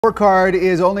Scorecard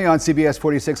is only on CBS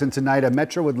 46, and tonight a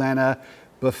Metro Atlanta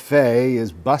buffet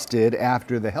is busted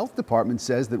after the health department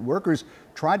says that workers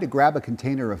tried to grab a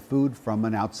container of food from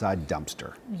an outside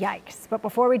dumpster. Yikes. But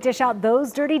before we dish out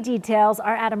those dirty details,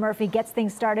 our Adam Murphy gets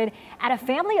things started at a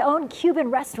family-owned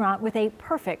Cuban restaurant with a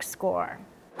perfect score.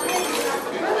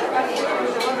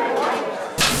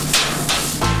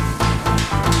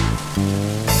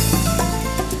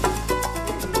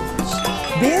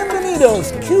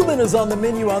 Bienvenidos. Cuban is on the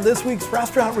menu on this week's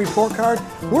restaurant report card.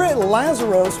 We're at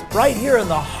Lazaro's right here in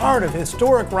the heart of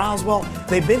historic Roswell.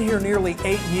 They've been here nearly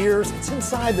 8 years. It's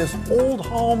inside this old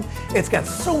home. It's got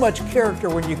so much character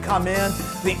when you come in.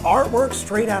 The artwork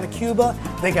straight out of Cuba.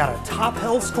 They got a top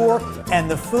health score, and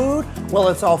the food, well,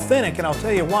 it's authentic, and I'll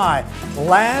tell you why.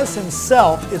 Laz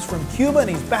himself is from Cuba, and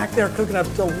he's back there cooking up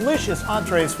delicious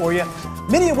entrees for you,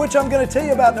 many of which I'm going to tell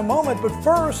you about in a moment. But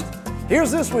first, here's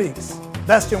this week's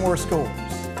Best and Worst Scores.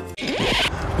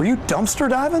 Were you dumpster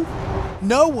diving?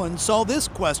 No one saw this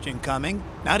question coming,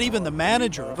 not even the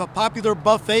manager of a popular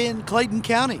buffet in Clayton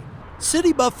County.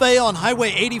 City Buffet on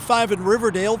Highway 85 in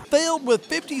Riverdale failed with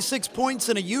 56 points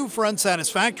and a U for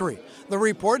unsatisfactory. The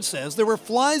report says there were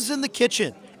flies in the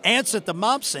kitchen, ants at the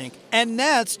mop sink, and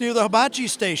gnats near the hibachi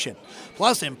station.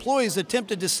 Plus, employees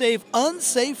attempted to save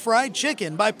unsafe fried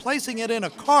chicken by placing it in a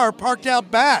car parked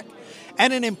out back.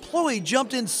 And an employee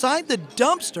jumped inside the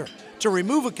dumpster to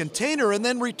remove a container and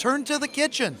then return to the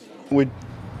kitchen. We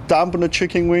dump the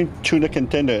chicken wing to the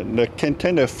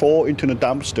container fall into the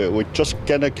dumpster. We just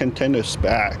get the containers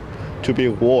back to be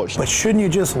washed. But shouldn't you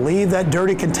just leave that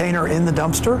dirty container in the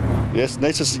dumpster? Yes,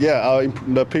 this is,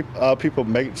 our people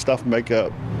make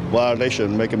a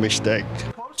violation, make a mistake.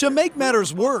 To make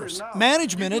matters worse,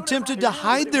 management attempted to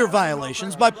hide their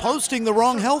violations by posting the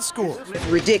wrong health score. It's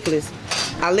ridiculous.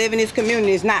 I live in this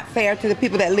community. It's not fair to the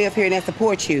people that live here and that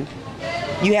support you.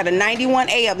 You had a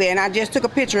 91A up there, and I just took a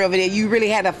picture of it. You really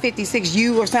had a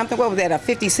 56U or something. What was that, a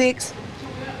 56?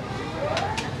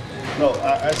 No,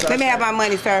 Let me have my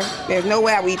money, sir. There's no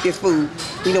way I would eat this food.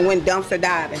 You know, when dumpster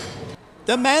diving.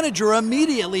 The manager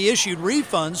immediately issued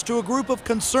refunds to a group of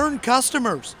concerned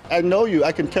customers. I know you.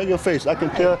 I can tell your face. I can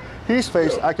tell his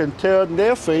face. I can tell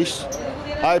their face.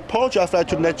 I apologize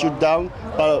to let you down,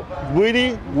 but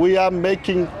really, we are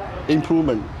making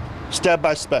improvement step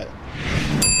by step.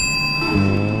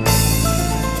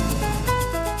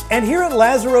 And here at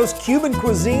Lazaro's Cuban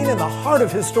Cuisine in the heart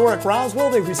of historic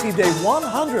Roswell, they received a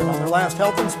 100 on their last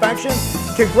health inspection.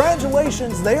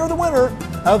 Congratulations, they are the winner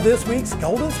of this week's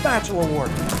Golden Spatula Award.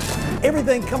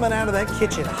 Everything coming out of that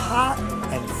kitchen hot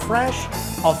and fresh,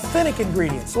 authentic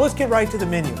ingredients. So let's get right to the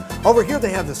menu. Over here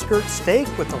they have the skirt steak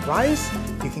with the rice.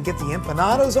 You can get the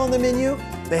empanadas on the menu.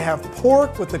 They have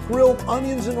pork with the grilled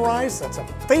onions and rice. That's a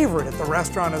favorite at the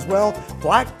restaurant as well.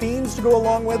 Black beans to go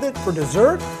along with it. For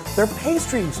dessert, their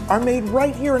pastries are made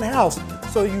right here in-house,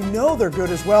 so you know they're good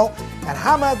as well. And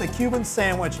how about the Cuban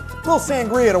sandwich? A little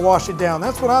sangria to wash it down.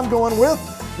 That's what I'm going with.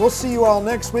 We'll see you all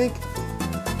next week.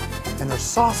 And their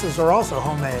sauces are also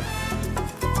homemade.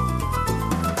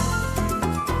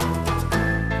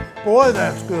 Boy,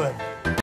 that's good.